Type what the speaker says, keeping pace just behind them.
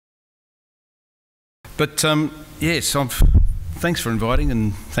But yes, thanks for inviting,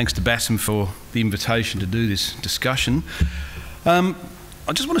 and thanks to BASEM for the invitation to do this discussion. I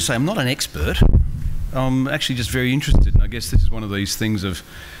just want to say I'm not an expert. I'm actually just very interested, and I guess this is one of these things of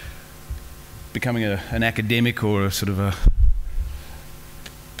becoming an academic or a sort of a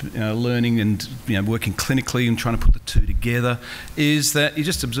learning and working clinically and trying to put the two together, is that you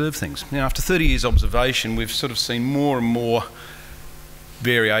just observe things. After 30 years observation, we've sort of seen more and more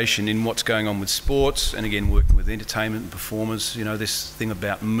variation in what's going on with sports, and again working with entertainment and performers, this thing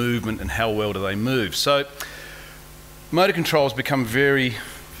about movement and how well do they move. So motor control has become very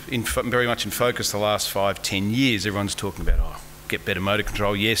much in focus the last 5-10 years. Everyone's talking about, get better motor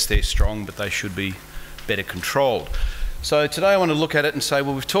control. Yes, they're strong, but they should be better controlled. So today I want to look at it and say,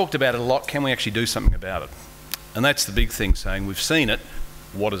 well, we've talked about it a lot, can we actually do something about it? And that's the big thing, saying we've seen it,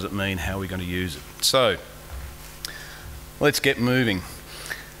 what does it mean, how are we going to use it? So let's get moving.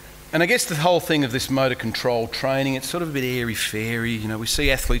 And I guess the whole thing of this motor control training, it's sort of a bit airy-fairy. We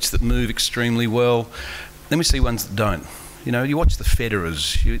see athletes that move extremely well, then we see ones that don't. You watch the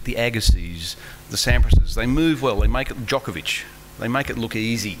Federers, the Agassiz, the Samprases, they move well, they make it Djokovic, they make it look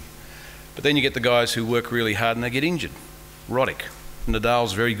easy. But then you get the guys who work really hard and they get injured. Roddick,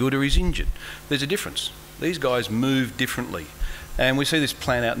 Nadal's very good or he's injured. There's a difference. These guys move differently. And we see this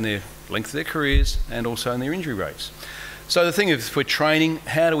plan out in their length of their careers and also in their injury rates. So the thing is, if we're training,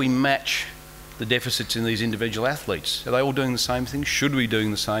 how do we match the deficits in these individual athletes? Are they all doing the same thing? Should we be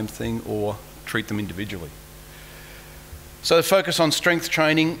doing the same thing, or treat them individually? So the focus on strength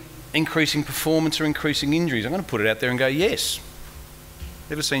training, increasing performance or increasing injuries. I'm going to put it out there and go, yes.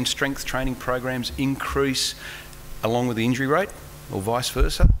 Ever seen strength training programs increase along with the injury rate, or vice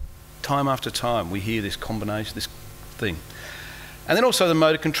versa? Time after time we hear this combination, this thing. And then also the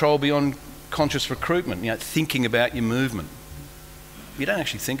motor control beyond conscious recruitment, thinking about your movement. You don't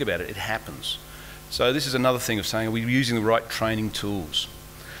actually think about it, it happens. So this is another thing of saying, are we using the right training tools?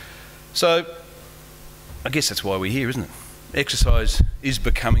 So I guess that's why we're here, isn't it? Exercise is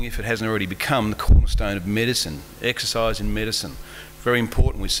becoming, if it hasn't already become, the cornerstone of medicine. Exercise in medicine. Very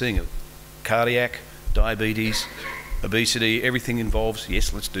important, we're seeing it. Cardiac, diabetes, obesity, everything involves,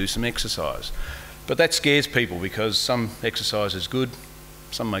 yes, let's do some exercise. But that scares people because some exercise is good,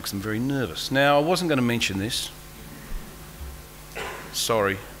 some makes them very nervous. Now, I wasn't going to mention this.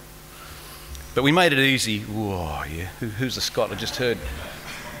 Sorry. But we made it easy. Whoa, yeah. Who's the Scot I just heard?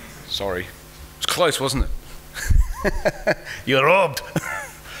 Sorry. It was close, wasn't it? You're robbed.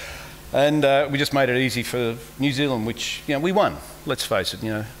 And we just made it easy for New Zealand, which, we won. Let's face it,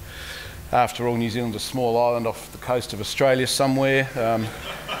 After all, New Zealand's a small island off the coast of Australia somewhere.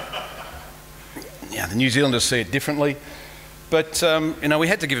 The New Zealanders see it differently. But, we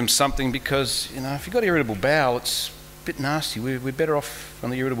had to give them something because, if you've got irritable bowel, it's a bit nasty. We're better off on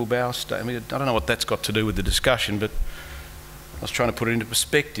the irritable bowel state. I don't know what that's got to do with the discussion, but I was trying to put it into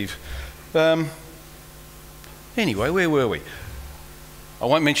perspective. Anyway, where were we? I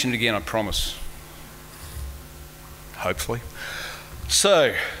won't mention it again, I promise. Hopefully.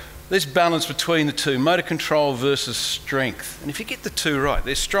 So, this balance between the two, motor control versus strength. And if you get the two right,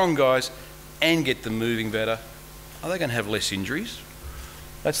 they're strong guys and get them moving better, are they going to have less injuries?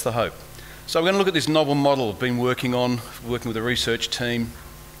 That's the hope. So we're going to look at this novel model I've been working with a research team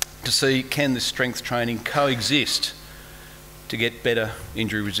to see, can this strength training coexist to get better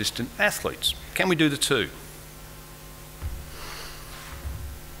injury-resistant athletes? Can we do the two?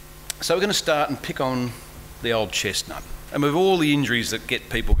 So we're going to start and pick on the old chestnut. And with all the injuries that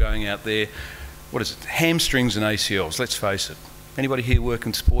get people going out there, what is it? Hamstrings and ACLs, let's face it. Anybody here work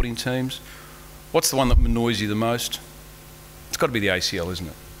in sporting teams? What's the one that annoys you the most? It's got to be the ACL, isn't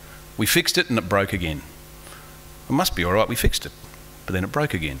it? We fixed it and it broke again. It must be all right, we fixed it, but then it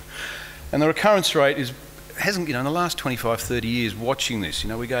broke again. And the recurrence rate hasn't, in the last 25, 30 years watching this,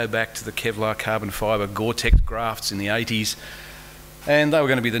 we go back to the Kevlar carbon fibre Gore-Tex grafts in the 80s, and they were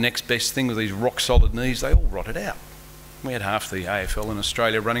going to be the next best thing with these rock-solid knees. They all rotted out. We had half the AFL in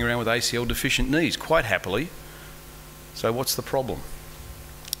Australia running around with ACL-deficient knees, quite happily. So what's the problem?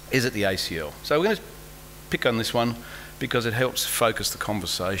 Is it the ACL? So we're going to pick on this one because it helps focus the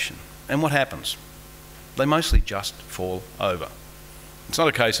conversation. And what happens? They mostly just fall over. It's not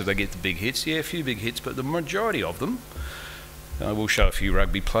a case of they get the big hits. Yeah, a few big hits, but the majority of them, we'll show a few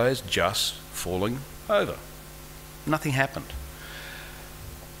rugby players just falling over. Nothing happened.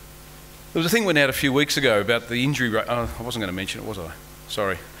 There was a thing went out a few weeks ago about the injury rate. Oh, I wasn't going to mention it, was I?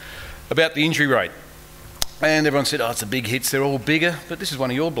 Sorry. About the injury rate. And everyone said, it's the big hits, they're all bigger. But this is one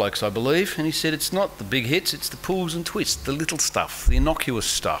of your blokes, I believe. And he said, it's not the big hits, it's the pulls and twists, the little stuff, the innocuous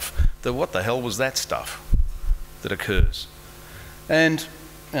stuff. The what the hell was that stuff that occurs? And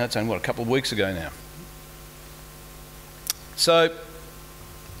it's only, a couple of weeks ago now. So,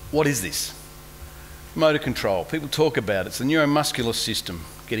 what is this? Motor control. People talk about it. It's the neuromuscular system,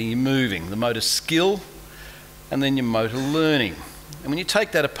 getting you moving, the motor skill, and then your motor learning. And when you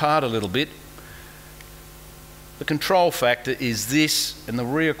take that apart a little bit, the control factor is this and the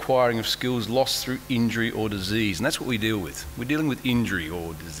reacquiring of skills lost through injury or disease. And that's what we deal with. We're dealing with injury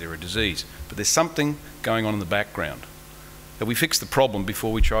or is there a disease. But there's something going on in the background. And we fix the problem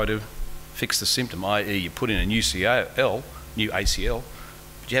before we try to fix the symptom, i.e. you put in a new ACL,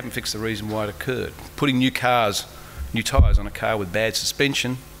 but you haven't fixed the reason why it occurred. Putting new tyres on a car with bad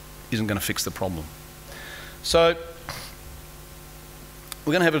suspension isn't going to fix the problem. So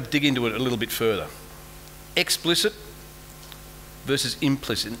we're going to have a dig into it a little bit further. Explicit versus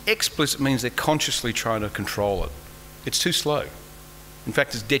implicit. And explicit means they're consciously trying to control it. It's too slow. In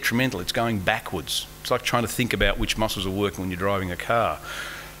fact, it's detrimental. It's going backwards. It's like trying to think about which muscles are working when you're driving a car.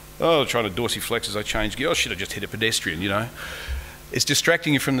 Oh, trying to dorsiflex as I change gear. Oh shit, I just hit a pedestrian, you know. It's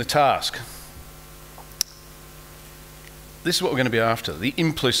distracting you from the task. This is what we're going to be after. The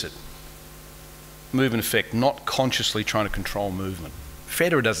implicit movement effect, not consciously trying to control movement.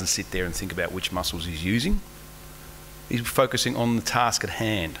 Federer doesn't sit there and think about which muscles he's using. He's focusing on the task at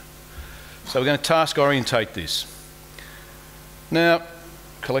hand. So we're going to task orientate this. Now,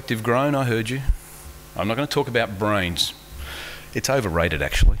 collective groan, I heard you. I'm not going to talk about brains. It's overrated,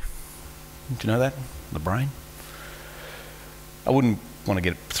 actually. Do you know that? The brain? I wouldn't want to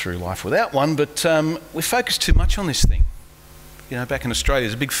get through life without one, but we focus too much on this thing. You know, back in Australia,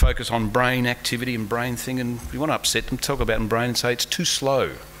 there's a big focus on brain activity and brain thing, and we want to upset them, talk about in brain and say it's too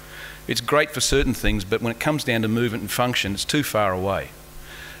slow. It's great for certain things, but when it comes down to movement and function, it's too far away.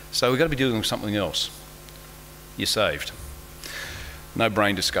 So we've got to be dealing with something else. You're saved. No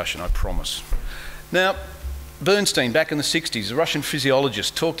brain discussion, I promise. Now, Bernstein, back in the 60s, a Russian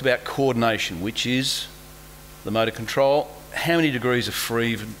physiologist, talked about coordination, which is the motor control. How many degrees of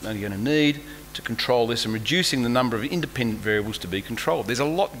freedom are you going to need to control this, and reducing the number of independent variables to be controlled. There's a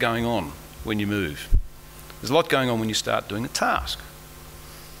lot going on when you move. There's a lot going on when you start doing a task.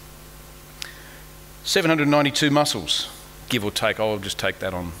 792 muscles, give or take. I'll just take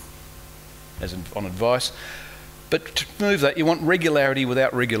that on advice. But to move that, you want regularity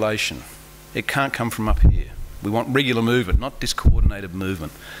without regulation. It can't come from up here. We want regular movement, not discoordinated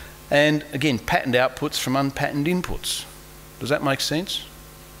movement. And again, patterned outputs from unpatterned inputs. Does that make sense?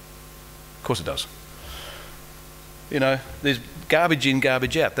 Of course it does. You know, there's garbage in,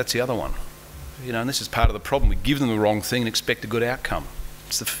 garbage out. That's the other one. You know, and this is part of the problem. We give them the wrong thing and expect a good outcome.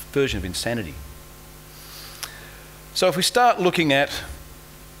 It's the version of insanity. So if we start looking at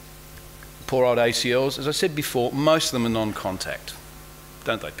poor old ACLs, as I said before, most of them are non-contact,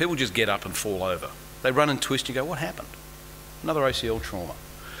 don't they? People just get up and fall over. They run and twist and you go, what happened? Another ACL trauma.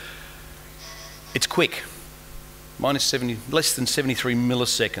 It's quick. Less than 73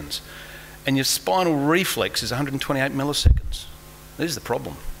 milliseconds. And your spinal reflex is 128 milliseconds. This is the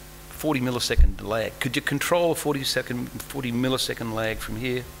problem. 40 millisecond lag. Could you control a 40 millisecond lag from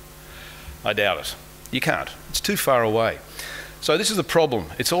here? I doubt it. You can't. It's too far away. So this is the problem.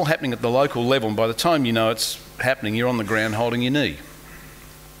 It's all happening at the local level, and by the time you know it's happening, you're on the ground holding your knee.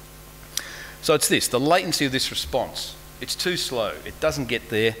 So it's this, the latency of this response. It's too slow. It doesn't get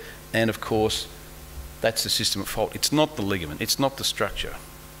there, and of course, that's the system at fault. It's not the ligament. It's not the structure.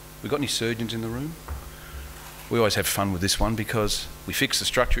 We got any surgeons in the room? We always have fun with this one because we fix the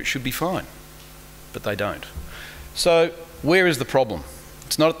structure, it should be fine. But they don't. So where is the problem?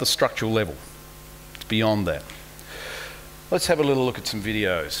 It's not at the structural level. It's beyond that. Let's have a little look at some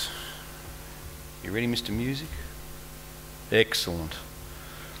videos. You ready, Mr. Music? Excellent.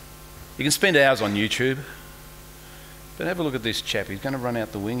 You can spend hours on YouTube, but have a look at this chap. He's going to run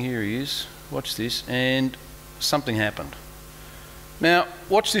out the wing. Here he is. Watch this, and something happened. Now,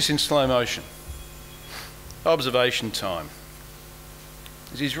 watch this in slow motion. Observation time.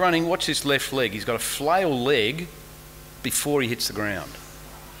 As he's running, watch this left leg. He's got a flail leg before he hits the ground.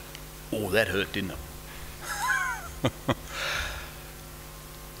 Oh, that hurt, didn't it?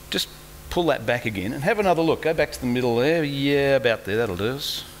 Just pull that back again and have another look. Go back to the middle there. Yeah, about there. That'll do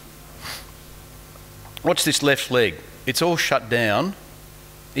us. Watch this left leg. It's all shut down.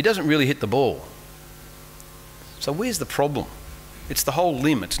 He doesn't really hit the ball. So where's the problem? It's the whole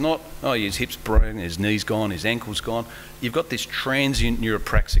limb. It's not, oh, his hip's broken, his knee's gone, his ankle's gone. You've got this transient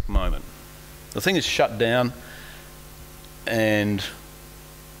neuropraxic moment. The thing is shut down and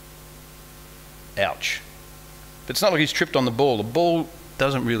ouch. But it's not like he's tripped on the ball. The ball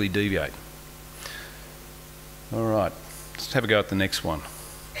doesn't really deviate. All right, let's have a go at the next one.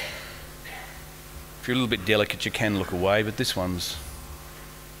 If you're a little bit delicate, you can look away, but this one's...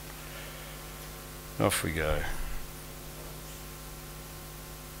 Off we go.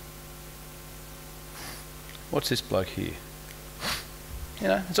 what's this bloke here? You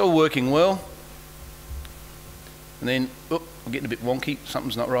know, it's all working well. And then, oh, I'm getting a bit wonky,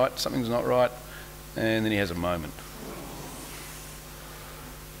 something's not right, and then he has a moment.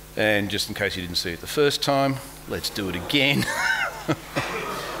 And just in case you didn't see it the first time, let's do it again.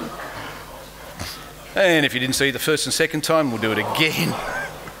 And if you didn't see it the first and second time, we'll do it again.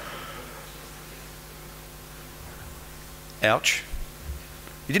 Ouch.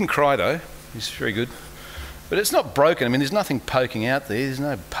 He didn't cry though, he's very good. But it's not broken, I mean there's nothing poking out there, there's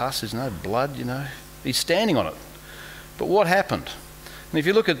no pus, there's no blood, you know. He's standing on it. But what happened? And if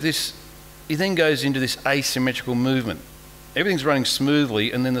you look at this, he then goes into this asymmetrical movement. Everything's running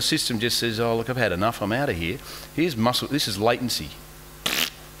smoothly and then the system just says, oh look, I've had enough, I'm out of here. Here's muscle, this is latency.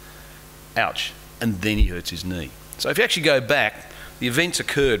 Ouch. And then he hurts his knee. So if you actually go back, the events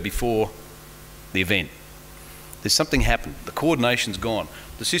occurred before the event. There's something happened, the coordination's gone.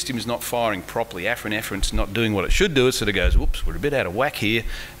 The system is not firing properly, afferent's not doing what it should do, it sort of goes, whoops, we're a bit out of whack here,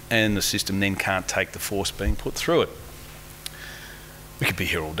 and the system then can't take the force being put through it. We could be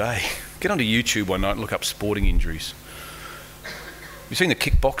here all day. Get onto YouTube one night and look up sporting injuries. You seen the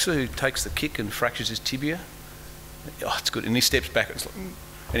kickboxer who takes the kick and fractures his tibia? Oh, it's good, and he steps back, it's like,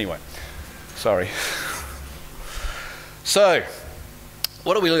 anyway, sorry. So,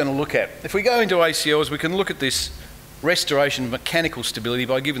 what are we going to look at? If we go into ACLs, we can look at this restoration of mechanical stability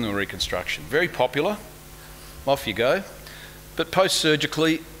by giving them a reconstruction. Very popular, off you go. But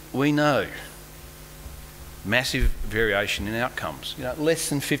post-surgically, we know massive variation in outcomes. You know, less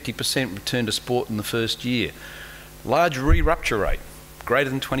than 50% return to sport in the first year. Large re-rupture rate,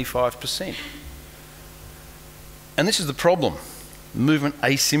 greater than 25%. And this is the problem. Movement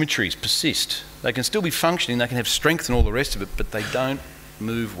asymmetries persist. They can still be functioning, they can have strength and all the rest of it, but they don't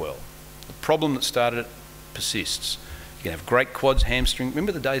move well. The problem that started it persists. You can have great quads, hamstring.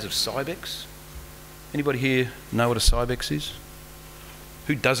 Remember the days of Cybex? Anybody here know what a Cybex is?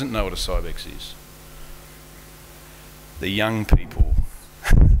 Who doesn't know what a Cybex is? The young people.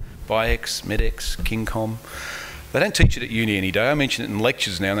 Biex, Medex, Kingcom. They don't teach it at uni any day. I mention it in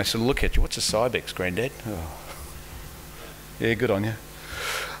lectures now and they sort of look at you. What's a Cybex, Grandad? Oh. Yeah, good on you.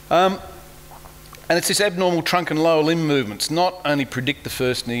 And it's this abnormal trunk and lower limb movements not only predict the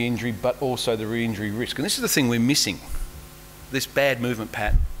first knee injury but also the re-injury risk. And this is the thing we're missing, this bad movement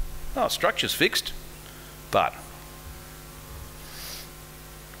pattern. Oh, structure's fixed, but.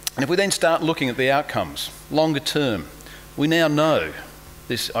 And if we then start looking at the outcomes, longer term, we now know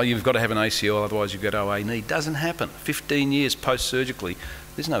this, oh, you've got to have an ACL, otherwise you've got OA knee. Doesn't happen. 15 years post-surgically,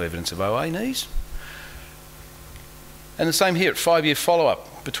 there's no evidence of OA knees. And the same here, at 5-year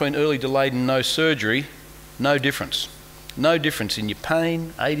follow-up, between early delayed and no surgery, no difference. No difference in your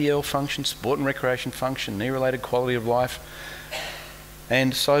pain, ADL function, sport and recreation function, knee-related quality of life,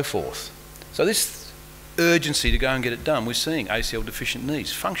 and so forth. So this urgency to go and get it done, we're seeing ACL deficient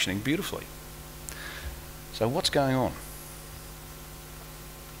knees functioning beautifully. So what's going on?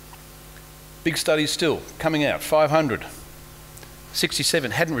 Big studies still coming out, 500.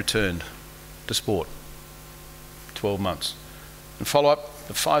 67 hadn't returned to sport, 12 months. And follow-up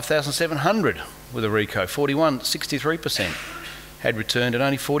of 5,700 with a RECO, 41, 63% had returned and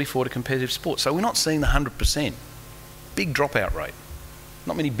only 44 to competitive sport. So we're not seeing the 100%. Big dropout rate.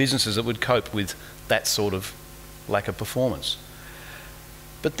 Not many businesses that would cope with that sort of lack of performance.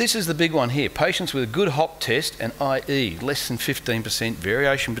 But this is the big one here. Patients with a good HOP test and IE, less than 15%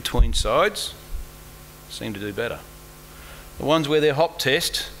 variation between sides, seem to do better. The ones where their HOP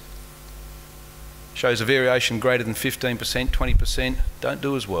test shows a variation greater than 15%, 20%, don't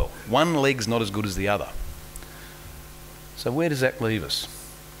do as well. One leg's not as good as the other. So where does that leave us?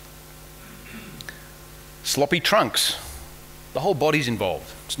 Sloppy trunks. The whole body's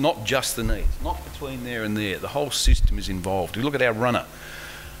involved. It's not just the knee. It's not between there and there. The whole system is involved. You look at our runner.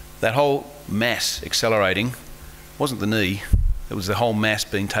 That whole mass accelerating wasn't the knee. It was the whole mass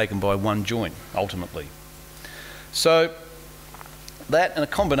being taken by one joint, ultimately. So that and a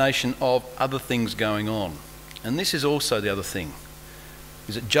combination of other things going on. And this is also the other thing.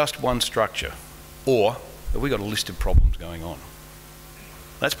 Is it just one structure? Or have we got a list of problems going on?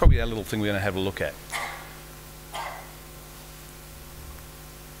 That's probably our little thing we're going to have a look at. I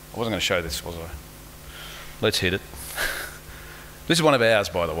wasn't going to show this, was I? Let's hit it. This is one of ours,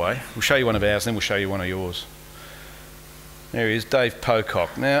 by the way. We'll show you one of ours, then we'll show you one of yours. There he is, Dave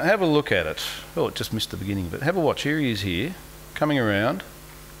Pocock. Now, have a look at it. Oh, it just missed the beginning of it. Have a watch. Here he is here, coming around.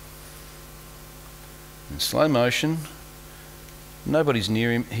 In slow motion. Nobody's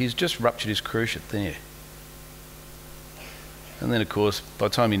near him. He's just ruptured his cruciate there. And then, of course, by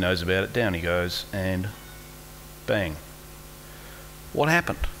the time he knows about it, down he goes, and bang. What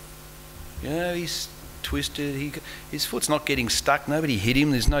happened? You know, he's twisted. His foot's not getting stuck. Nobody hit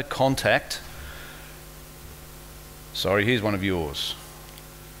him. There's no contact. Sorry, here's one of yours.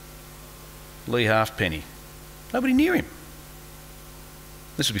 Lee Halfpenny. Nobody near him.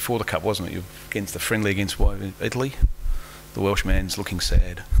 This was before the Cup, wasn't it? You're against the friendly against Italy. The Welsh man's looking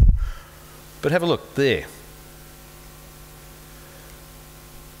sad. But have a look there.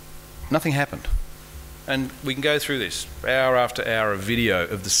 Nothing happened. And we can go through this hour after hour of video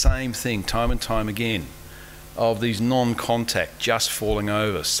of the same thing time and time again, of these non-contact just falling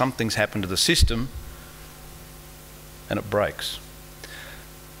over. Something's happened to the system and it breaks.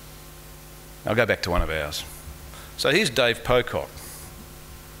 I'll go back to one of ours. So here's Dave Pocock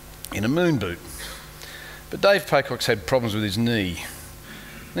in a moon boot. But Dave Pocock's had problems with his knee,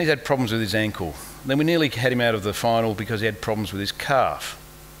 and he's had problems with his ankle. Then we nearly had him out of the final because he had problems with his calf.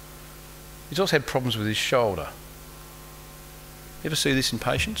 He's also had problems with his shoulder. You ever see this in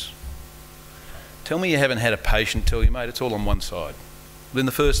patients? Tell me you haven't had a patient tell you, mate, it's all on one side. Within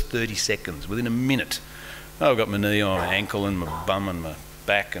the first 30 seconds, within a minute. Oh, I've got my knee on my ankle and my bum and my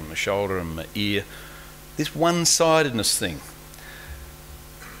back and my shoulder and my ear. This one-sidedness thing.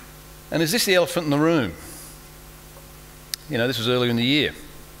 And is this the elephant in the room? You know, this was earlier in the year.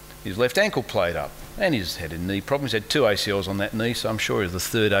 His left ankle played up and he's had a knee problem. He's had 2 ACLs on that knee, so I'm sure the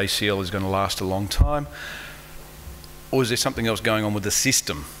 3rd ACL is going to last a long time. Or is there something else going on with the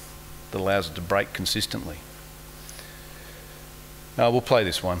system that allows it to break consistently? We'll play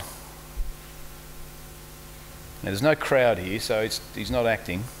this one. Now, there's no crowd here, so he's not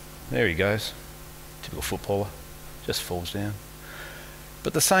acting. There he goes. Typical footballer. Just falls down.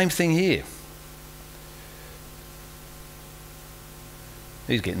 But the same thing here.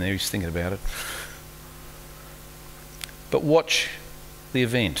 He's getting there, he's thinking about it. But watch the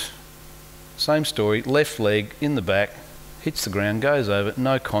event. Same story, left leg in the back, hits the ground, goes over,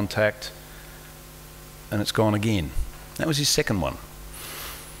 no contact, and it's gone again. That was his second one.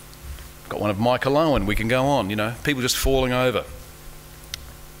 Got one of Michael Owen, we can go on, you know, people just falling over.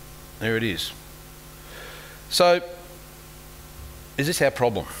 There it is. So, is this our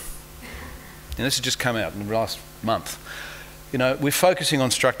problem? And this has just come out in the last month. You know, we're focusing on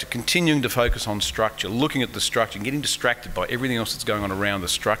structure, continuing to focus on structure, looking at the structure and getting distracted by everything else that's going on around the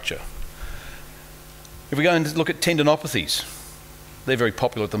structure. If we go and look at tendinopathies, they're very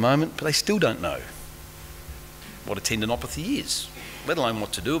popular at the moment, but they still don't know what a tendinopathy is, let alone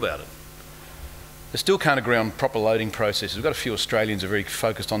what to do about it. They still can't agree on proper loading processes. We've got a few Australians who are very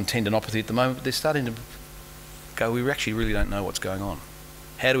focused on tendinopathy at the moment, but they're starting to go, we actually really don't know what's going on.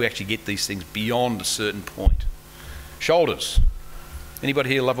 How do we actually get these things beyond a certain point? Shoulders. Anybody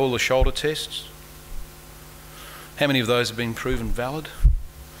here love all the shoulder tests? How many of those have been proven valid?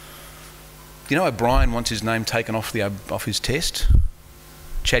 You know, O'Brien wants his name taken off his test.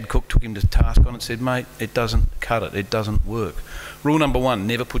 Chad Cook took him to task on it and said, mate, it doesn't cut it, it doesn't work. Rule number 1,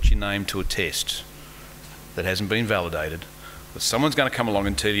 never put your name to a test that hasn't been validated. But someone's going to come along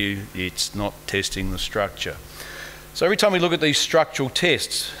and tell you it's not testing the structure. So every time we look at these structural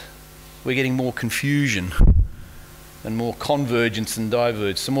tests, we're getting more confusion and more convergence than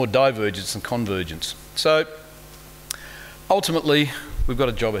divergence, some more divergence than convergence. So ultimately, we've got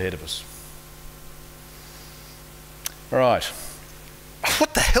a job ahead of us. All right.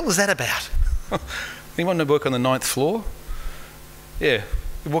 What the hell is that about? Anyone want to work on the 9th floor? Yeah.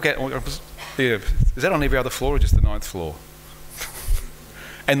 You walk out. Yeah. Is that on every other floor or just the 9th floor?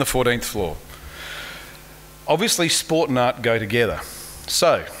 And the 14th floor? Obviously, sport and art go together.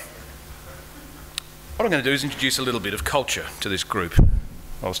 So, what I'm going to do is introduce a little bit of culture to this group.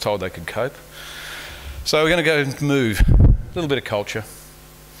 I was told they could cope. So we're going to go and move. A little bit of culture.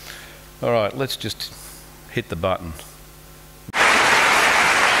 All right, let's just hit the button.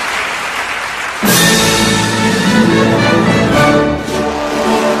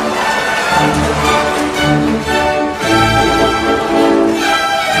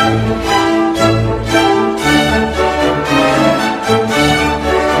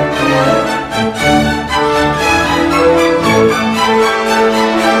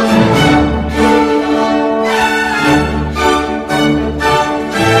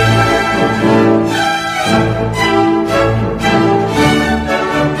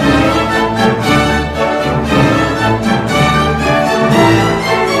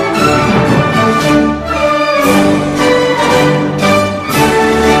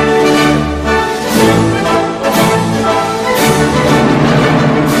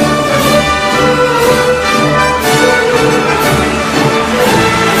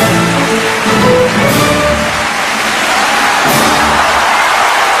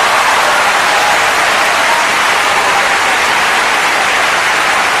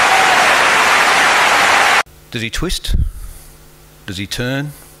 Does he twist? Does he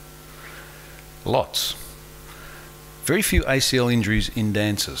turn? Lots. Very few ACL injuries in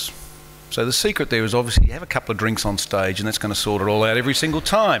dancers. So the secret there is obviously you have a couple of drinks on stage and that's going to sort it all out every single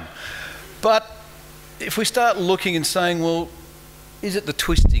time. But if we start looking and saying, well, is it the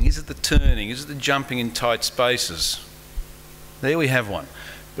twisting? Is it the turning? Is it the jumping in tight spaces? There we have one.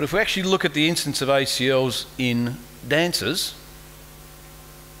 But if we actually look at the incidence of ACLs in dancers,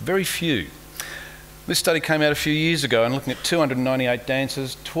 very few. This study came out a few years ago and looking at 298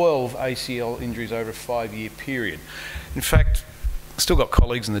 dancers, 12 ACL injuries over a 5-year period. In fact, I've still got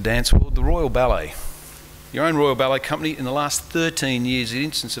colleagues in the dance world. The Royal Ballet, your own Royal Ballet company, in the last 13 years, the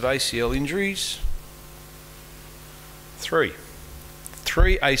incidence of ACL injuries, 3.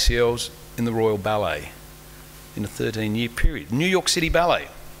 3 ACLs in the Royal Ballet in a 13-year period. New York City Ballet,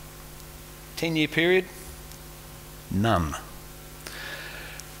 10-year period, none.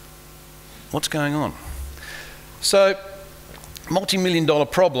 What's going on? So, multi-million-dollar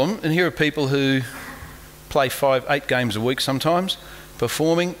problem, and here are people who play 5, 8 games a week sometimes,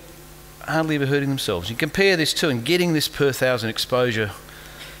 performing, hardly ever hurting themselves. You compare this to, and getting this per 1,000 exposure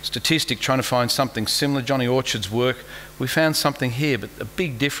statistic, trying to find something similar, Johnny Orchard's work, we found something here, but a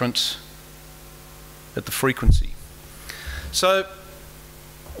big difference at the frequency. So,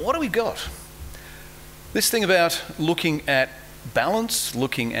 what do we got? This thing about looking at balance,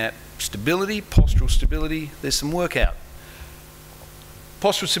 looking at stability, postural stability, there's some work out.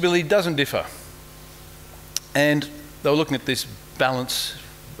 Postural stability doesn't differ. And they were looking at this balance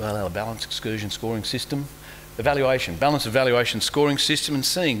excursion scoring system, balance evaluation scoring system, and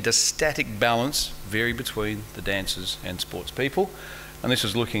seeing does static balance vary between the dancers and sports people. And this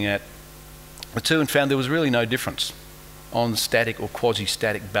was looking at the two and found there was really no difference on static or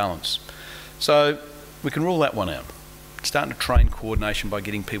quasi-static balance. So we can rule that one out. Starting to train coordination by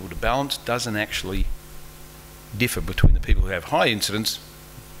getting people to balance doesn't actually differ between the people who have high incidence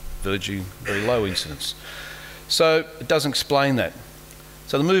versus very low incidence. So it doesn't explain that.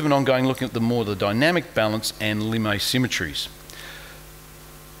 So the movement ongoing, looking at the dynamic balance and limb asymmetries.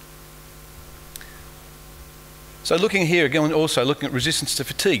 So looking here again, also looking at resistance to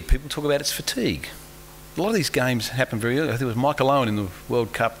fatigue. People talk about it's fatigue. A lot of these games happen very early. I think it was Michael Owen in the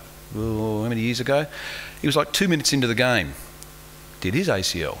World Cup, how many years ago? He was like 2 minutes into the game, did his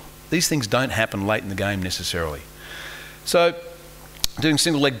ACL. These things don't happen late in the game necessarily. So doing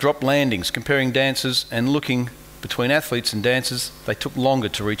single leg drop landings, comparing dancers and looking between athletes and dancers, they took longer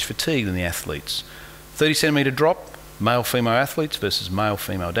to reach fatigue than the athletes. 30 centimetre drop, male-female athletes versus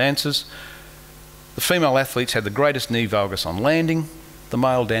male-female dancers. The female athletes had the greatest knee valgus on landing, the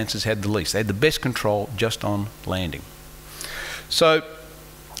male dancers had the least. They had the best control just on landing. So,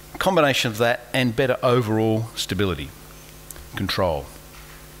 combination of that and better overall stability, control.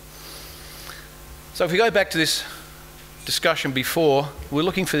 So if we go back to this discussion before, we're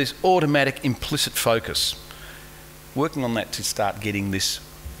looking for this automatic implicit focus. Working on that to start getting this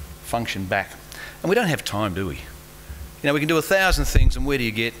function back. And we don't have time, do we? You know, we can do 1,000 things, and where do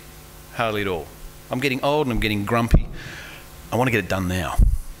you get? Hardly at all. I'm getting old and I'm getting grumpy. I want to get it done now.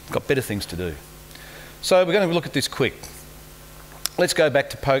 I've got better things to do. So we're going to look at this quick. Let's go back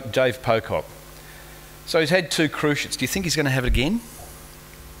to Dave Pocock. So he's had 2 cruciates. Do you think he's going to have it again?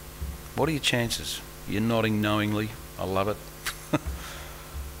 What are your chances? You're nodding knowingly. I love it.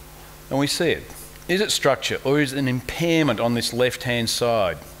 And we see it. Is it structure, or is it an impairment on this left-hand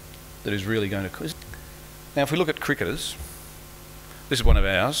side that is really going to cause? Now, if we look at cricketers, this is one of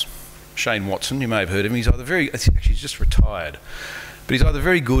ours, Shane Watson. You may have heard of him. He's either actually he's just retired, but he's either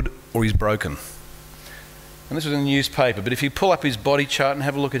very good or he's broken. And this was in the newspaper, but if you pull up his body chart and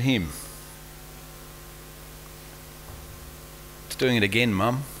have a look at him, it's doing it again,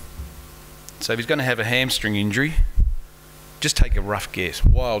 Mum. So if he's going to have a hamstring injury, just take a rough guess,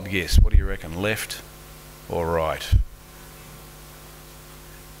 wild guess. What do you reckon, left or right?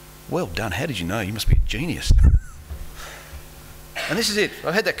 Well done. How did you know? You must be a genius. And this is it.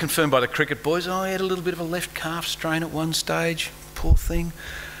 I've had that confirmed by the cricket boys. Oh, he had a little bit of a left calf strain at one stage. Poor thing.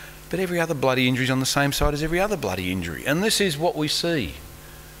 But every other bloody injury is on the same side as every other bloody injury. And this is what we see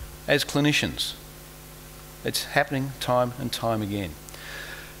as clinicians. It's happening time and time again.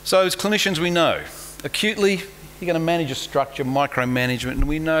 So as clinicians, we know acutely you're going to manage a structure, micromanagement, and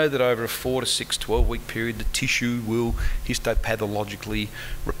we know that over a 4 to 6, 12-week period, the tissue will histopathologically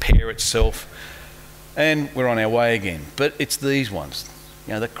repair itself, and we're on our way again. But it's these ones,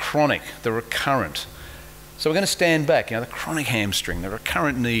 you know, the chronic, the recurrent. So we're going to stand back, you know, the chronic hamstring, the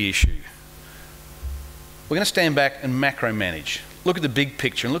recurrent knee issue. We're going to stand back and macro-manage. Look at the big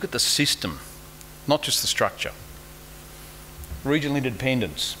picture and look at the system, not just the structure. Regional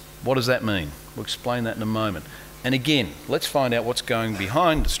interdependence. What does that mean? We'll explain that in a moment. And again, let's find out what's going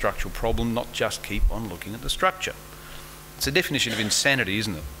behind the structural problem, not just keep on looking at the structure. It's a definition of insanity,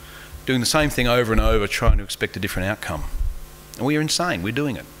 isn't it? Doing the same thing over and over, trying to expect a different outcome. And we are insane, we're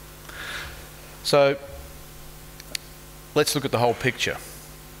doing it. So, let's look at the whole picture.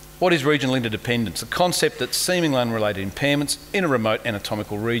 What is regional interdependence? A concept that seemingly unrelated impairments in a remote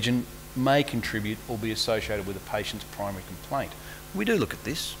anatomical region may contribute or be associated with a patient's primary complaint. We do look at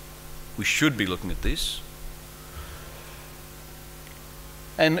this. We should be looking at this.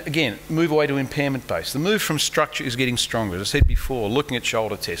 And again, move away to impairment base. The move from structure is getting stronger. As I said before, looking at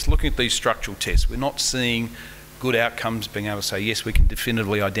shoulder tests, looking at these structural tests, we're not seeing good outcomes, being able to say, yes, we can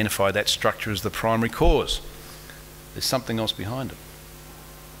definitively identify that structure as the primary cause. There's something else behind it.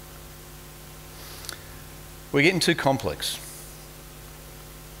 We're getting too complex.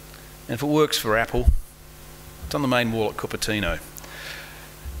 And if it works for Apple, it's on the main wall at Cupertino.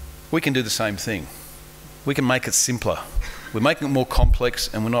 We can do the same thing. We can make it simpler. We're making it more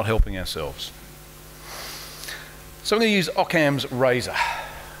complex and we're not helping ourselves. So I'm going to use Occam's razor.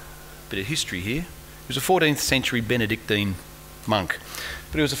 Bit of history here. He was a 14th century Benedictine monk,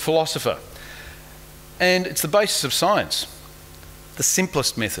 but he was a philosopher. And it's the basis of science, the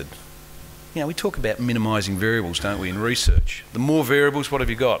simplest method. You know, we talk about minimising variables, don't we, in research. The more variables, what have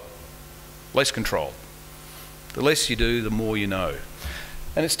you got? Less control. The less you do, the more you know.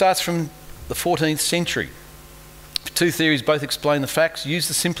 And it starts from the 14th century. Two theories both explain the facts, use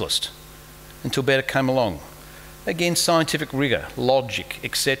the simplest until better came along. Again, scientific rigour, logic,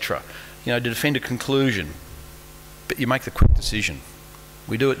 etc. You know, to defend a conclusion, but you make the quick decision.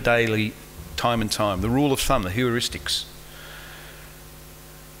 We do it daily, time and time. The rule of thumb, the heuristics.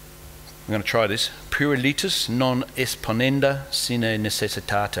 I'm going to try this. Pluralitas non exponenda sine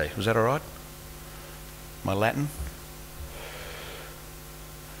necessitate. Was that all right? My Latin?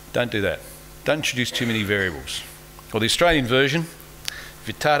 Don't do that. Don't introduce too many variables. Or the Australian version,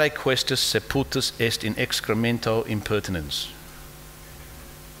 vitare questus sepultus est in excremento impertinens.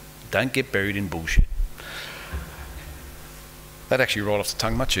 Don't get buried in bullshit. That actually rolled off the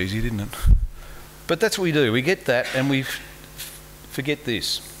tongue much easier, didn't it? But that's what we do. We get that and we forget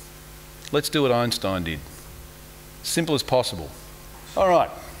this. Let's do what Einstein did. Simple as possible. All right.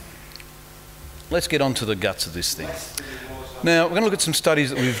 Let's get on to the guts of this thing. Now, we're going to look at some studies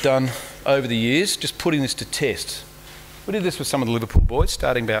that we've done over the years, just putting this to test. We did this with some of the Liverpool boys,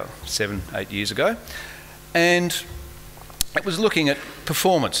 starting about 7, 8 years ago. And it was looking at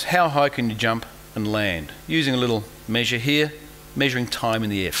performance. How high can you jump and land? Using a little measure here, measuring time in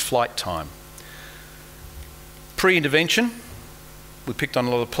the air, flight time. Pre-intervention, we picked on a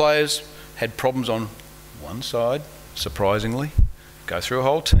lot of players, had problems on one side, surprisingly. Go through a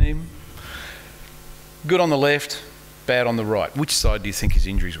whole team. Good on the left, bad on the right. Which side do you think his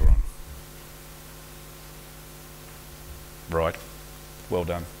injuries were on? Right. Well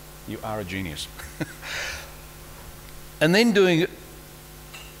done. You are a genius. And then doing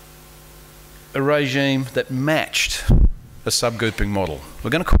a regime that matched a subgrouping model. We're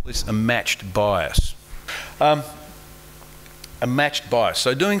going to call this a matched bias. A matched bias.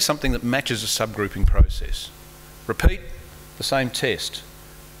 So doing something that matches a subgrouping process. Repeat the same test.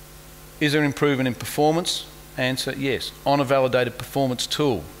 Is there an improvement in performance? Answer, yes. On a validated performance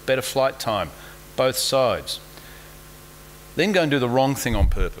tool. Better flight time. Both sides. Then go and do the wrong thing on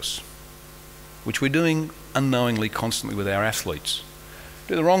purpose, which we're doing unknowingly constantly with our athletes.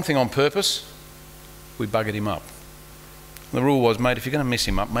 Do the wrong thing on purpose, we buggered him up. And the rule was, mate, if you're going to mess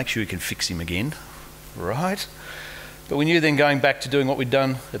him up, make sure you can fix him again, right? But we knew then going back to doing what we'd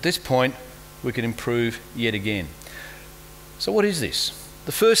done at this point, we could improve yet again. So what is this?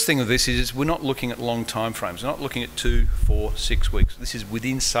 The first thing of this is we're not looking at long time frames. We're not looking at 2, 4, 6 weeks. This is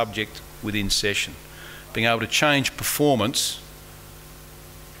within subject, within session. Being able to change performance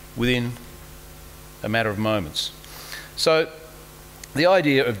within a matter of moments. So the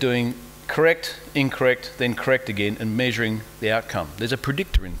idea of doing correct, incorrect, then correct again and measuring the outcome. There's a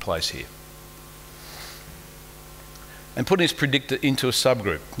predictor in place here. And putting this predictor into a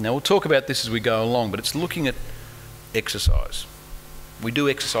subgroup. Now we'll talk about this as we go along, but it's looking at exercise. We do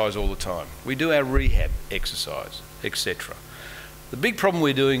exercise all the time. We do our rehab exercise, etc. The big problem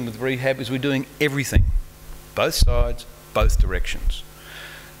we're doing with rehab is we're doing everything. Both sides, both directions.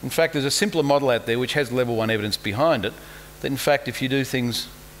 In fact, there's a simpler model out there which has level 1 evidence behind it, that in fact if you do things,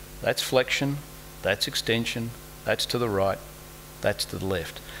 that's flexion, that's extension, that's to the right, that's to the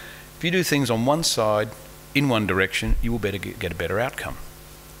left. If you do things on one side, in one direction, you will get a better outcome.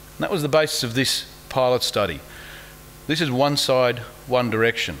 And that was the basis of this pilot study. This is one side, one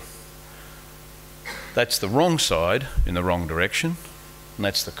direction. That's the wrong side in the wrong direction. and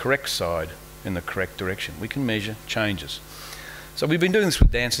that's the correct side in the correct direction. We can measure changes. So we've been doing this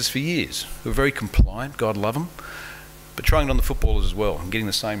with dancers for years. We're very compliant, God love them, but trying it on the footballers as well and getting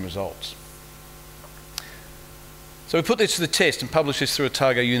the same results. So we put this to the test and published this through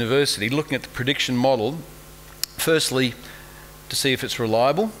Otago University, looking at the prediction model, firstly to see if it's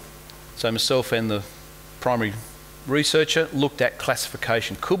reliable. So myself and the primary researcher looked at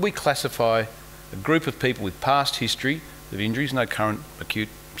classification. Could we classify a group of people with past history of injuries, no current acute,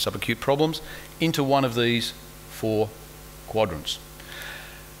 subacute problems, into one of these 4 quadrants?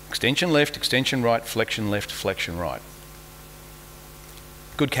 Extension left, extension right, flexion left, flexion right.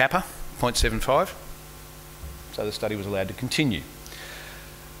 Good kappa, 0.75. So the study was allowed to continue.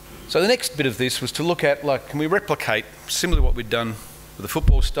 So the next bit of this was to look at, like, can we replicate similar to what we'd done with the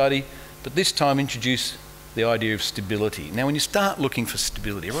football study, but this time introduce the idea of stability. Now when you start looking for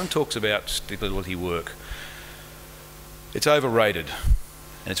stability, everyone talks about stability work. It's overrated,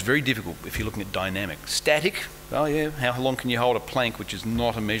 and it's very difficult if you're looking at dynamic. Static, oh yeah, how long can you hold a plank, which is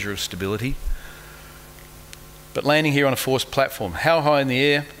not a measure of stability. But landing here on a forced platform, how high in the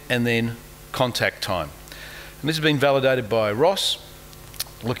air, and then contact time. And this has been validated by Ross,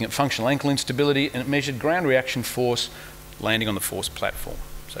 looking at functional ankle instability, and it measured ground reaction force landing on the forced platform.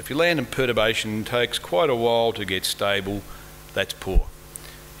 So if you land in perturbation, it takes quite a while to get stable, that's poor.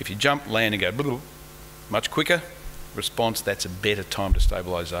 If you jump, land and go much quicker response, that's a better time to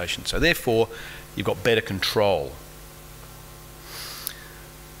stabilisation. So therefore, you've got better control.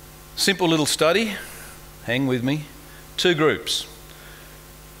 Simple little study, hang with me, 2 groups.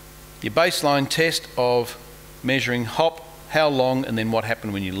 Your baseline test of measuring hop, how long, and then what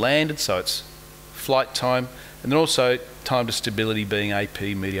happened when you landed, so it's flight time, and then also time to stability being AP,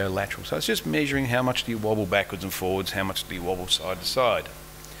 mediolateral. So it's just measuring how much do you wobble backwards and forwards, how much do you wobble side to side.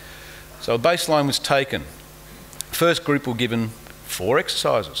 So a baseline was taken. First group were given 4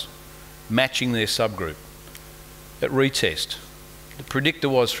 exercises, matching their subgroup. At retest, the predictor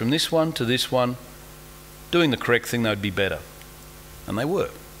was from this one to this one, doing the correct thing, they'd be better. And they were.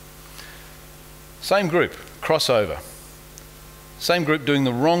 Same group, crossover. Same group doing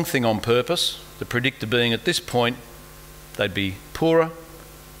the wrong thing on purpose, the predictor being at this point, they'd be poorer,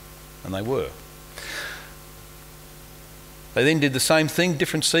 and they were. They then did the same thing,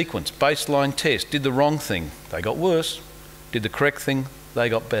 different sequence, baseline test, did the wrong thing, they got worse, did the correct thing, they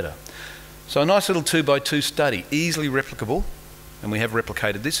got better. So a nice little 2x2 study, easily replicable, and we have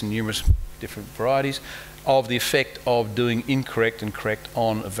replicated this in numerous different varieties, of the effect of doing incorrect and correct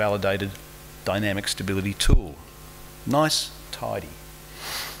on a validated dynamic stability tool. Nice, tidy.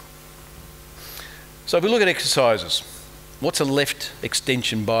 So if we look at exercises, what's a left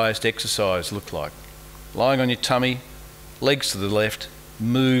extension biased exercise look like? Lying on your tummy, legs to the left,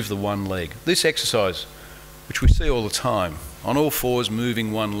 move the one leg. This exercise, which we see all the time, on all fours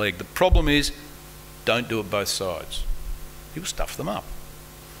moving one leg. The problem is, don't do it both sides. People stuff them up.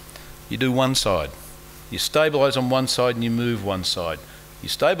 You do one side. You stabilise on one side and you move one side. You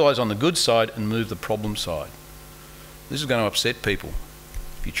stabilise on the good side and move the problem side. This is going to upset people.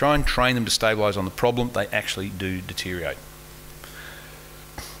 If you try and train them to stabilise on the problem, they actually do deteriorate.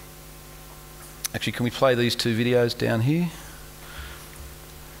 Actually, can we play these 2 videos down here?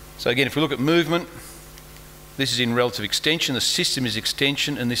 So again, if we look at movement, this is in relative extension, the system is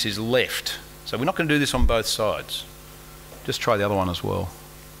extension, and this is left. So we're not going to do this on both sides. Just try the other one as well.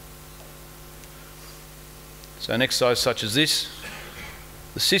 So an exercise such as this,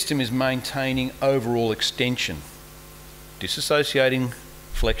 the system is maintaining overall extension, disassociating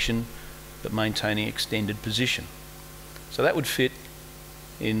flexion, but maintaining extended position. So that would fit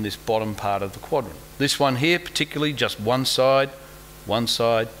in this bottom part of the quadrant. This one here, particularly just one side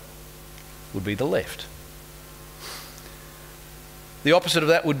would be the left. The opposite of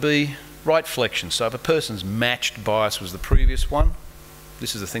that would be right flexion. So if a person's matched bias was the previous one,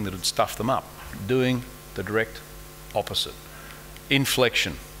 this is the thing that would stuff them up, doing the direct opposite.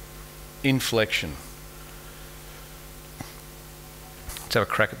 Inflection, inflection. Let's have a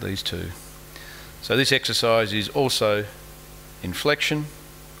crack at these 2. So this exercise is also inflection,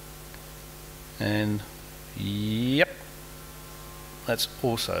 and yep, that's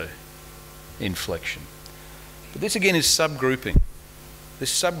also inflection. But this again is subgrouping.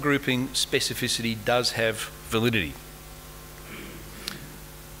 This subgrouping specificity does have validity.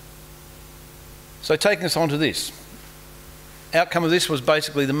 So taking us on to this. Outcome of this was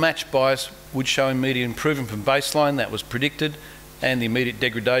basically the match bias would show immediate improvement from baseline, that was predicted, and the immediate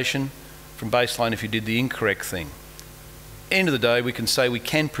degradation from baseline if you did the incorrect thing. End of the day, we can say we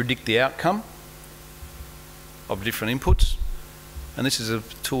can predict the outcome of different inputs, and this is a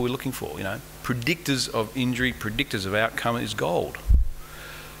tool we're looking for, you know. Predictors of injury, predictors of outcome is gold.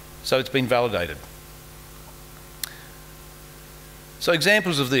 So it's been validated. So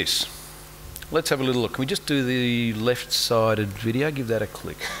examples of this. Let's have a little look. Can we just do the left-sided video? Give that a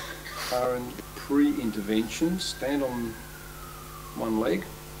click. Current pre-intervention. Stand on one leg.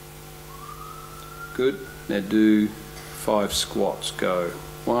 Good. Now do 5 squats. Go.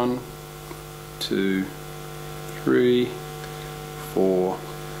 1, 2, 3, 4,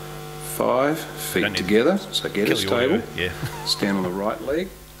 5. Feet together. So get it stable. Yeah. Stand on the right leg.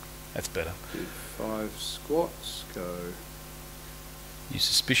 That's better. Do 5 squats. Go. You're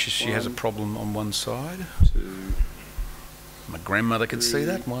suspicious she has a problem on one side? 2. My grandmother could see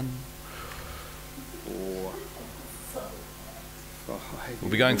that. 1. 4, 5.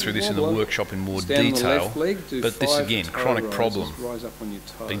 We'll be going through this in the workshop in more detail, but this again, chronic problem.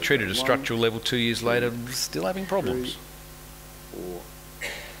 Being treated at a structural level 2 years later, still having problems. 4,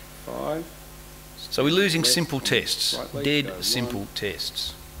 5. So we're losing simple tests, dead simple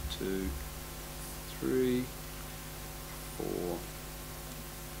tests. 2, 3, 4,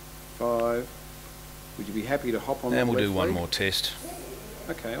 5. Would you be happy to hop on that? And we'll do one leg? more test.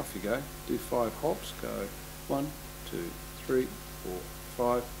 Okay, off you go. Do 5 hops. Go 1, 2, 3, 4,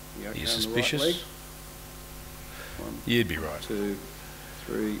 5. Are you suspicious? Right 1, You'd be right. 2,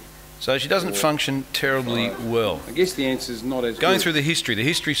 3. So she doesn't function terribly 5. well. I guess the answer is not as Going good. through the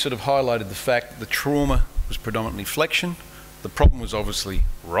history sort of highlighted the fact that the trauma was predominantly flexion. The problem was obviously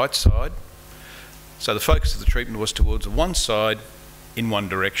right side. So the focus of the treatment was towards one side in one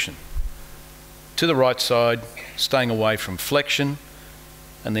direction. To the right side, staying away from flexion,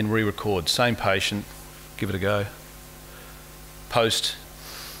 and then re-record. Same patient, give it a go. Post,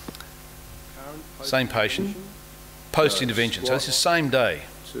 same patient, post-intervention. So this is same day,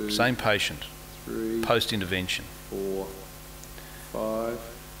 same patient, post-intervention. 4, 5,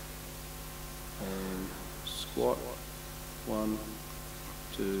 and squat. 1,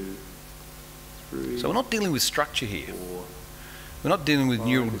 2, 3. So we're not dealing with structure here. 4. We're not dealing with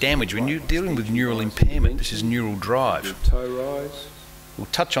neural damage, we're dealing with neural impairment. This is neural drive. Toe rise. We'll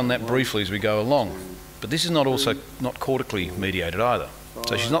touch on that briefly as we go along. But this is not cortically mediated either.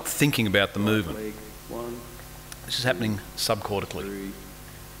 So she's not thinking about the movement. This is happening subcortically. 3,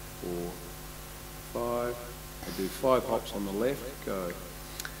 4, 5. I do 5 hops on the left. Go.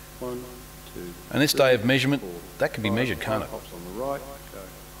 1, 2. And this day of measurement, that can be measured, can't it? 5 hops on the right. Go.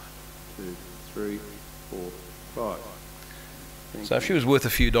 2, 3, 4, 5. So if she was worth a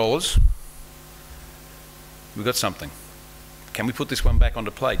few dollars, we've got something. Can we put this one back onto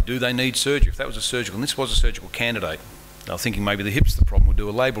plate? Do they need surgery? If that was a surgical, and this was a surgical candidate, they were thinking maybe the hip's the problem, we'll do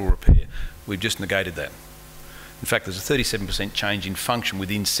a labral repair. We've just negated that. In fact, there's a 37% change in function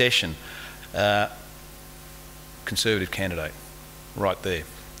within session. Conservative candidate, right there.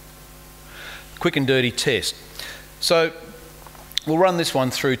 Quick and dirty test. So we'll run this one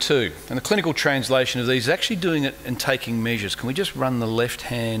through too. And the clinical translation of these is actually doing it and taking measures. Can we just run the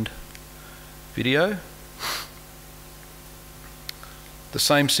left-hand video? The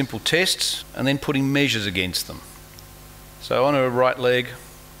same simple tests and then putting measures against them. So on her right leg,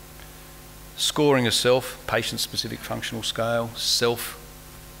 scoring herself, patient-specific functional scale,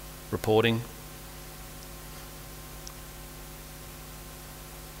 self-reporting.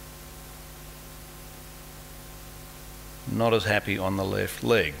 Not as happy on the left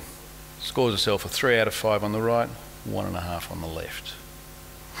leg. Scores herself a 3 out of 5 on the right, 1.5 on the left.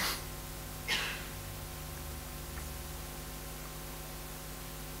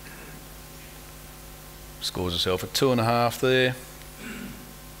 Scores herself a 2.5 there.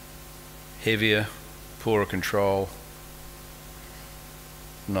 Heavier, poorer control.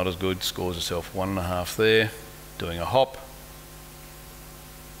 Not as good, scores herself 1.5 there. Doing a hop.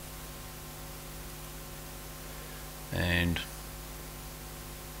 And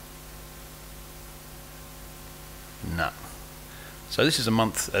no. So this is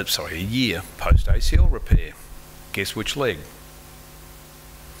a year post ACL repair. Guess which leg?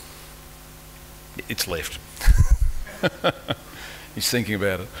 It's left. He's thinking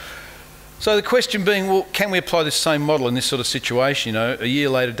about it. So the question being, well, can we apply this same model in this sort of situation? You know, a year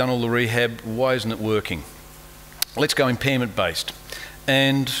later, done all the rehab, why isn't it working? Let's go impairment based.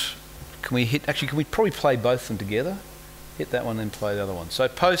 And can we probably play both of them together? Hit that one and play the other one. So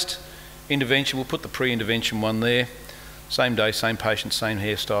post-intervention, we'll put the pre-intervention one there. Same day, same patient, same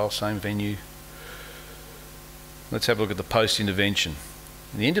hairstyle, same venue. Let's have a look at the post-intervention.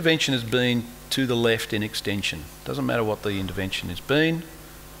 The intervention has been to the left in extension. Doesn't matter what the intervention has been.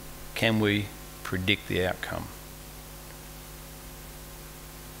 Can we predict the outcome?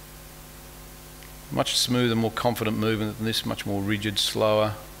 Much smoother, more confident movement than this, much more rigid,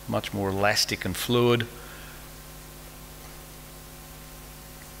 slower, much more elastic and fluid.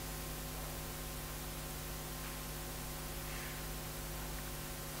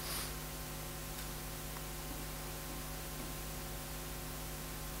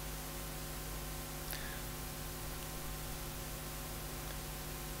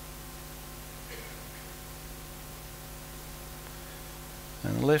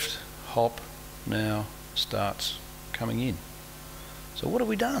 the left hop now starts coming in. So what have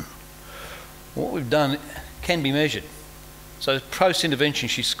we done? What we've done can be measured. So post-intervention,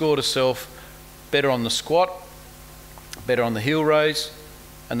 she scored herself better on the squat, better on the heel raise,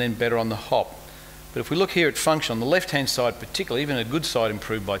 and then better on the hop. But if we look here at function, on the left-hand side particularly, even a good side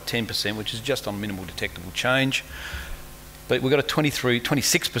improved by 10%, which is just on minimal detectable change. But we've got a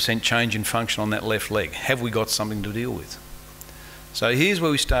 26% change in function on that left leg. Have we got something to deal with? So here's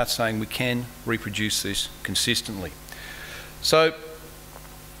where we start saying we can reproduce this consistently. So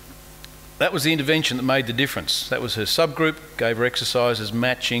that was the intervention that made the difference. That was her subgroup, gave her exercises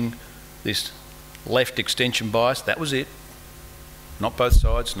matching this left extension bias. That was it. Not both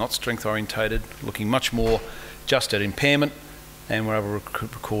sides, not strength orientated, looking much more just at impairment, and we're able to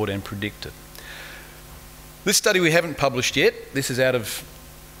record and predict it. This study we haven't published yet. This is out of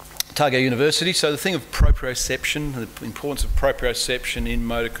Otago University. So the thing of proprioception, the importance of proprioception in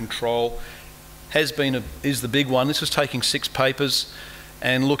motor control is the big one. This was taking 6 papers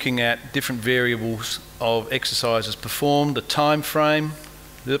and looking at different variables of exercises performed, the time frame,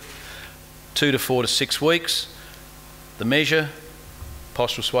 2 to 4 to 6 weeks, the measure,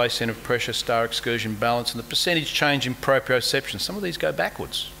 postural sway, centre of pressure, star excursion, balance, and the percentage change in proprioception. Some of these go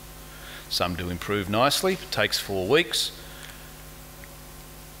backwards. Some do improve nicely. It takes 4 weeks.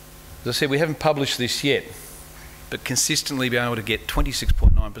 As I said, we haven't published this yet, but consistently being able to get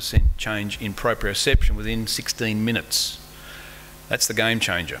 26.9% change in proprioception within 16 minutes. That's the game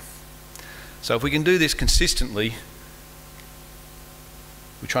changer. So if we can do this consistently,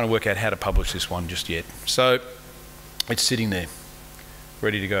 we're trying to work out how to publish this one just yet. So it's sitting there,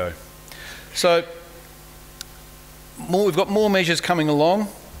 ready to go. So we've got more measures coming along.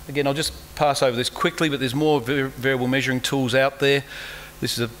 Again, I'll just pass over this quickly, but there's more variable measuring tools out there.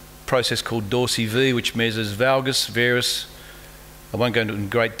 This is a process called Dorsey-V, which measures valgus, varus. I won't go into it in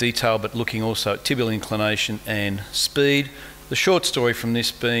great detail, but looking also at tibial inclination and speed. The short story from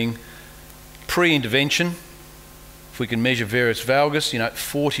this being pre-intervention, if we can measure varus valgus,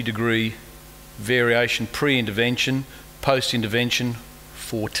 40-degree variation pre-intervention, post-intervention,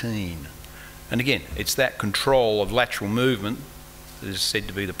 14. And again, it's that control of lateral movement that is said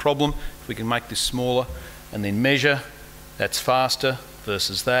to be the problem. If we can make this smaller and then measure, that's faster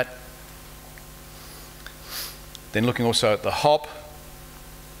versus that. Then looking also at the hop,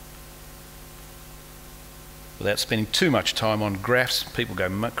 without spending too much time on graphs. People go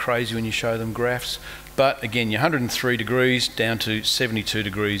crazy when you show them graphs. But again, your 103 degrees down to 72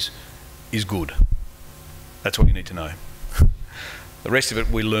 degrees is good. That's what you need to know. The rest of it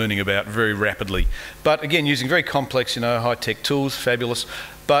we're learning about very rapidly. But again, using very complex, high-tech tools, fabulous.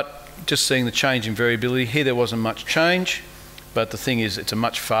 But just seeing the change in variability. Here there wasn't much change, but the thing is it's a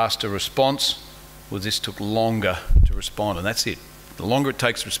much faster response, whereas this took longer to respond, and that's it. The longer it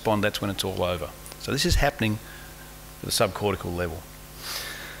takes to respond, that's when it's all over. So this is happening at the subcortical level.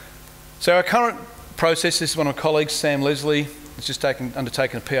 So our current process, this is one of my colleagues, Sam Leslie, has just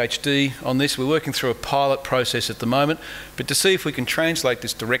undertaken a PhD on this. We're working through a pilot process at the moment, but to see if we can translate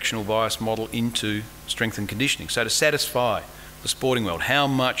this directional bias model into strength and conditioning. So to satisfy the sporting world, how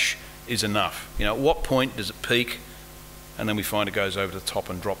much is enough? At what point does it peak? And then we find it goes over the top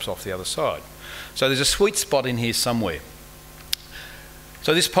and drops off the other side. So there's a sweet spot in here somewhere.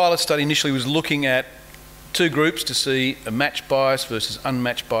 So this pilot study initially was looking at 2 groups to see a matched bias versus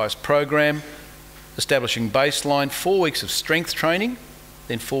unmatched bias program, establishing baseline, 4 weeks of strength training,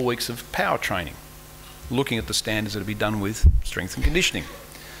 then 4 weeks of power training, looking at the standards that will be done with strength and conditioning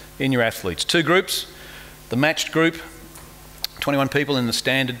in your athletes. 2 groups, the matched group, 21 people, in the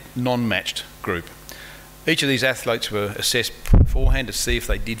standard non-matched group. Each of these athletes were assessed beforehand to see if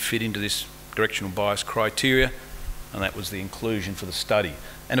they did fit into this directional bias criteria, and that was the inclusion for the study.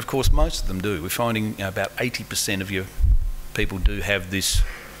 And of course, most of them do. We're finding about 80% of your people do have this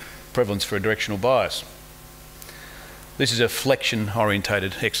prevalence for a directional bias. This is a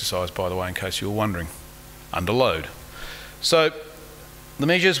flexion-orientated exercise, by the way, in case you were wondering, under load. So the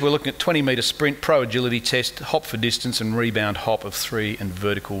measures, we're looking at 20-metre sprint, pro agility test, hop for distance, and rebound hop of 3 and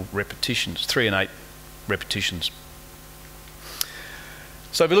vertical repetitions, 3 and 8 repetitions.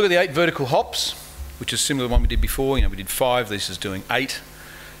 So if we look at the 8 vertical hops, which is similar to the one we did before, we did 5, this is doing 8.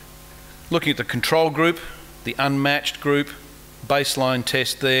 Looking at the control group, the unmatched group, baseline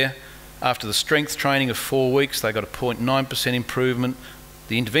test there. After the strength training of 4 weeks, they got a 0.9% improvement.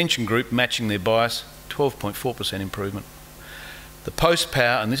 The intervention group, matching their bias, 12.4% improvement. The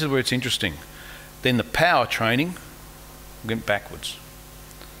post-power, and this is where it's interesting, then the power training went backwards.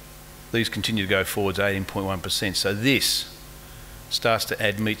 These continue to go forwards, 18.1%. So this starts to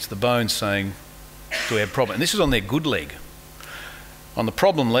add meat to the bone, saying, do we have a problem? And this is on their good leg. On the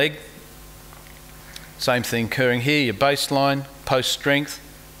problem leg, same thing occurring here, your baseline, post-strength,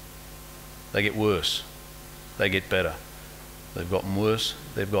 they get worse, they get better. They've gotten worse,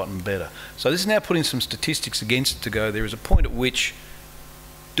 they've gotten better. So this is now putting some statistics against it to go, there is a point at which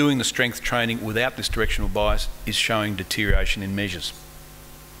doing the strength training without this directional bias is showing deterioration in measures.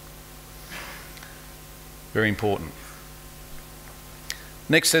 Very important.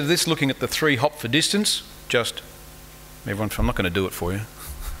 Next set of this, looking at the 3 hop for distance. Just, everyone, I'm not going to do it for you.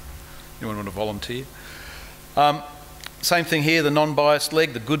 Anyone want to volunteer? Same thing here, the non-biased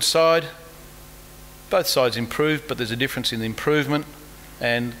leg, the good side. Both sides improved, but there's a difference in the improvement.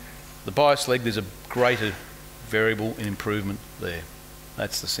 And the biased leg, there's a greater variable in improvement there.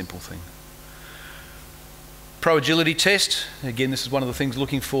 That's the simple thing. Pro agility test. Again, this is one of the things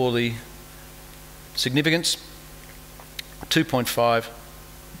looking for the significance. 2.5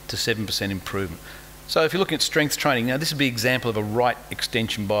 to 7% improvement. So if you're looking at strength training, now this would be an example of a right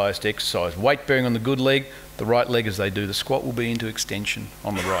extension biased exercise. Weight bearing on the good leg, the right leg as they do the squat will be into extension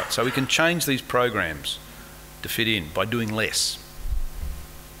on the right. So we can change these programs to fit in by doing less.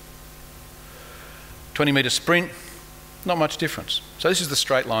 20 metre sprint, not much difference. So this is the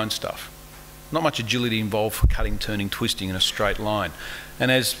straight line stuff. Not much agility involved for cutting, turning, twisting in a straight line.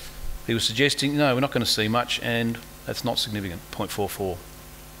 And as he was suggesting, no, we're not going to see much, and that's not significant, 0.44.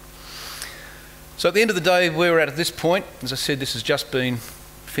 So at the end of the day, where we're at this point, as I said, this has just been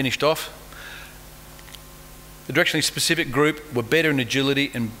finished off. The directionally specific group were better in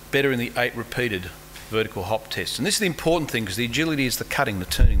agility and better in the 8 repeated vertical hop tests. And this is the important thing, because the agility is the cutting, the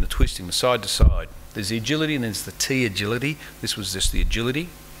turning, the twisting, the side to side. There's the agility and there's the T agility. This was just the agility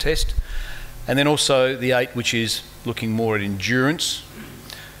test. And then also the 8, which is looking more at endurance.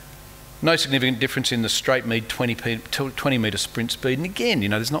 No significant difference in the straight meet 20 metre sprint speed. And again, you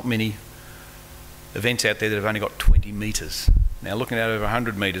know, there's not many events out there that have only got 20 metres. Now looking at over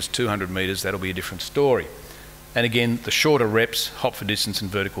 100 metres, 200 metres, that'll be a different story. And again, the shorter reps, hop for distance and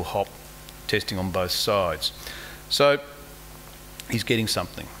vertical hop, testing on both sides. So he's getting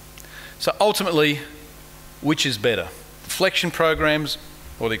something. So ultimately, which is better? The flexion programs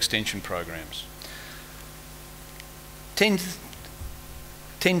or the extension programs? Tend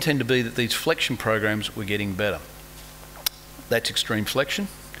to be that these flexion programs were getting better. That's extreme flexion.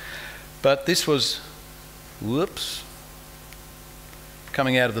 But this was, whoops,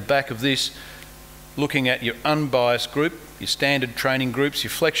 coming out of the back of this, looking at your unbiased group, your standard training groups,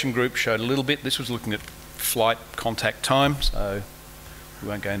 your flexion group showed a little bit. This was looking at flight contact time, so we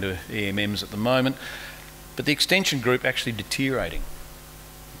won't go into EMMs at the moment. But the extension group actually deteriorating.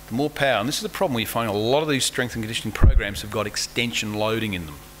 The more power, and this is the problem we find a lot of these strength and conditioning programs have got extension loading in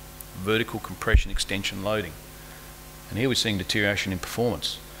them. Vertical compression extension loading. And here we're seeing deterioration in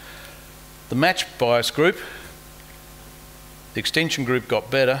performance. The matched bias group, the extension group got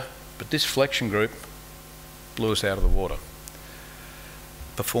better, but this flexion group blew us out of the water.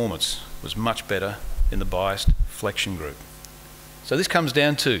 Performance was much better in the biased flexion group. So this comes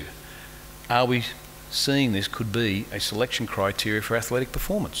down to, are we seeing this could be a selection criteria for athletic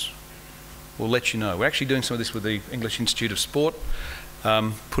performance? We'll let you know. We're actually doing some of this with the English Institute of Sport,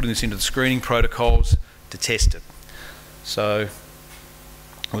 putting this into the screening protocols to test it. So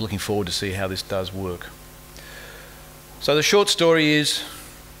we're looking forward to see how this does work. So the short story is,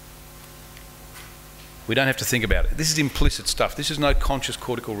 we don't have to think about it. This is implicit stuff. This is no conscious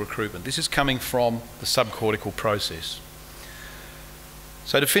cortical recruitment. This is coming from the subcortical process.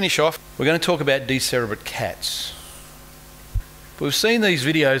 So to finish off, we're going to talk about decerebrate cats. We've seen these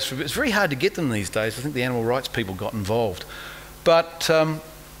videos, it's very hard to get them these days. I think the animal rights people got involved. But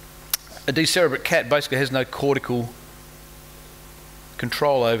a decerebrate cat basically has no cortical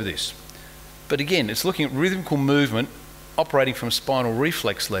control over this. But again, it's looking at rhythmical movement operating from a spinal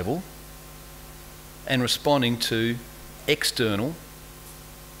reflex level and responding to external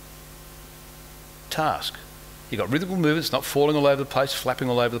task. You've got rhythmical movement, it's not falling all over the place, flapping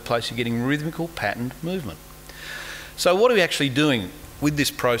all over the place, you're getting rhythmical patterned movement. So what are we actually doing with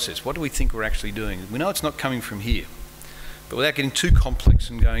this process? What do we think we're actually doing? We know it's not coming from here, but without getting too complex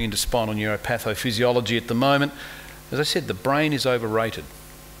and going into spinal neuropathophysiology at the moment, as I said, the brain is overrated.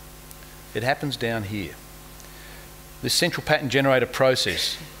 It happens down here. This central pattern generator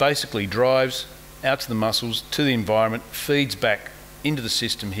process basically drives out to the muscles, to the environment, feeds back into the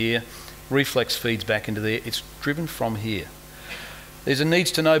system here, reflex feeds back into there. It's driven from here. There's a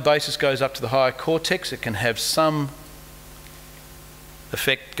needs to know basis, goes up to the higher cortex. It can have some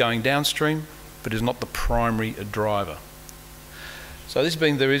effect going downstream, but is not the primary driver. So this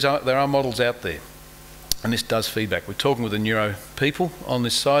being, there are models out there, and this does feedback. We're talking with the neuro people on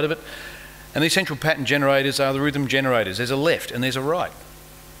this side of it, And these central pattern generators are the rhythm generators. There's a left and there's a right.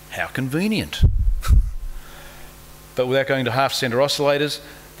 How convenient. But without going to half-centre oscillators,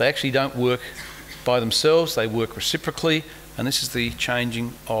 they actually don't work by themselves, they work reciprocally, and this is the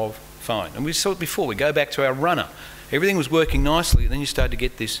changing of phone. And we saw it before, we go back to our runner. Everything was working nicely, and then you start to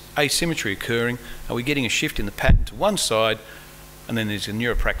get this asymmetry occurring. Are we getting a shift in the pattern to one side, and then there's a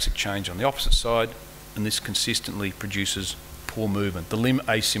neuropraxic change on the opposite side, and this consistently produces poor movement, the limb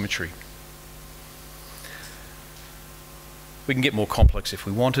asymmetry. We can get more complex if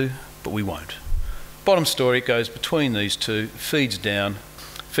we want to, but we won't. Bottom story, it goes between these two, feeding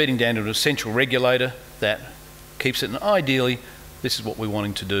down to a central regulator that keeps it, and ideally this is what we're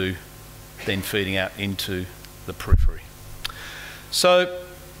wanting to do, then feeding out into the periphery. So,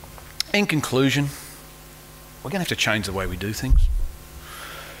 in conclusion, we're going to have to change the way we do things.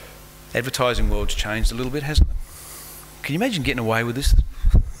 Advertising world's changed a little bit, hasn't it? Can you imagine getting away with this?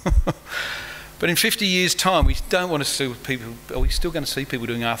 But in 50 years' time, we don't want to see people, are we still going to see people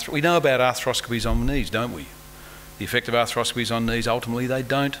doing arthroscopies? We know about arthroscopies on knees, don't we? The effect of arthroscopies on knees, ultimately, they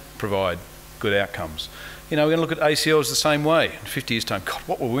don't provide good outcomes. You know, we're going to look at ACLs the same way. In 50 years' time, God,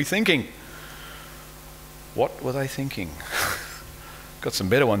 what were we thinking? What were they thinking? Got some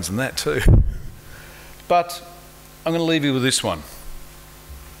better ones than that too. But I'm going to leave you with this one.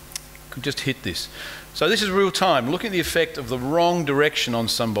 Could just hit this. So this is real time, looking at the effect of the wrong direction on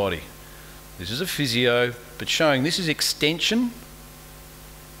somebody. This is a physio, but showing this is extension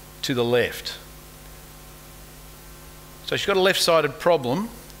to the left. So she's got a left-sided problem,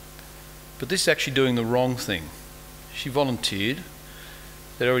 but this is actually doing the wrong thing. She volunteered.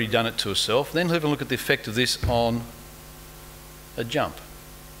 They'd already done it to herself. Then have a look at the effect of this on a jump.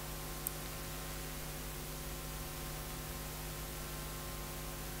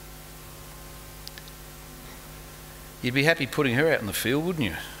 You'd be happy putting her out in the field, wouldn't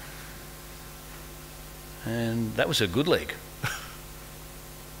you? And that was her good leg.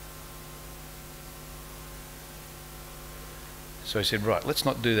 So he said, right, let's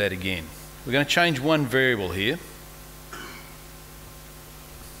not do that again. We're going to change one variable here.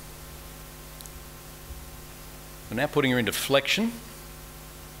 We're now putting her into flexion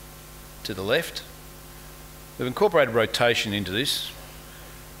to the left. We've incorporated rotation into this.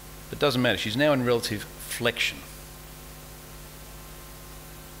 It doesn't matter, she's now in relative flexion.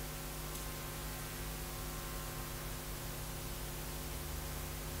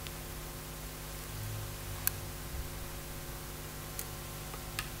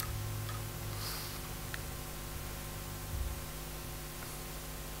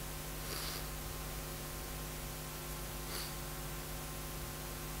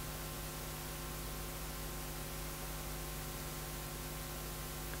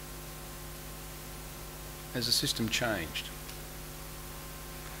 Has the system changed?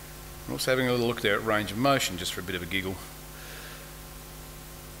 We're also having a little look there at range of motion, just for a bit of a giggle.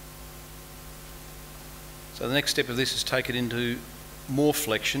 So the next step of this is take it into more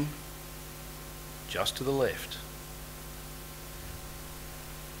flexion, just to the left.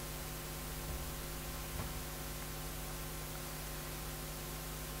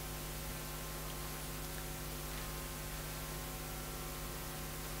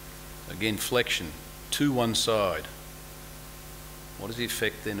 Again, flexion to one side. What is the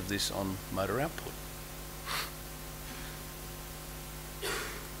effect then of this on motor output?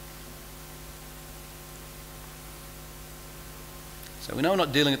 So we know we're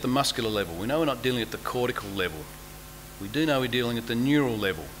not dealing at the muscular level. We know we're not dealing at the cortical level. We do know we're dealing at the neural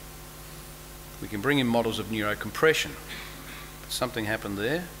level. We can bring in models of neurocompression. Something happened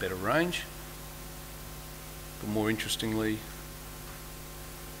there, better range. But more interestingly,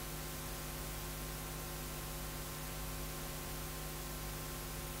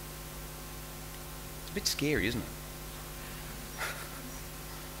 a bit scary, isn't it?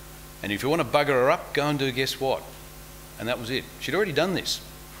 And if you want to bugger her up, go and do guess what? And that was it. She'd already done this.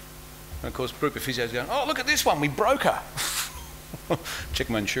 And of course, a group of physios going, oh, look at this one, we broke her. Check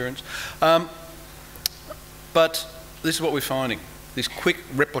my insurance. But this is what we're finding. This quick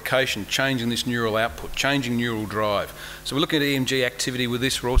replication, changing this neural output, changing neural drive. So we're looking at EMG activity with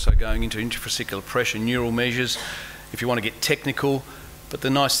this. We're also going into intrafascicular pressure neural measures, if you want to get technical. But the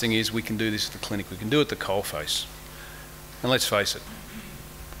nice thing is we can do this at the clinic. We can do it at the coalface. And let's face it,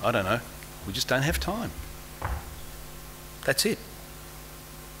 I don't know, we just don't have time. That's it.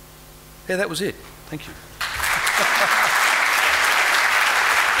 Yeah, that was it. Thank you.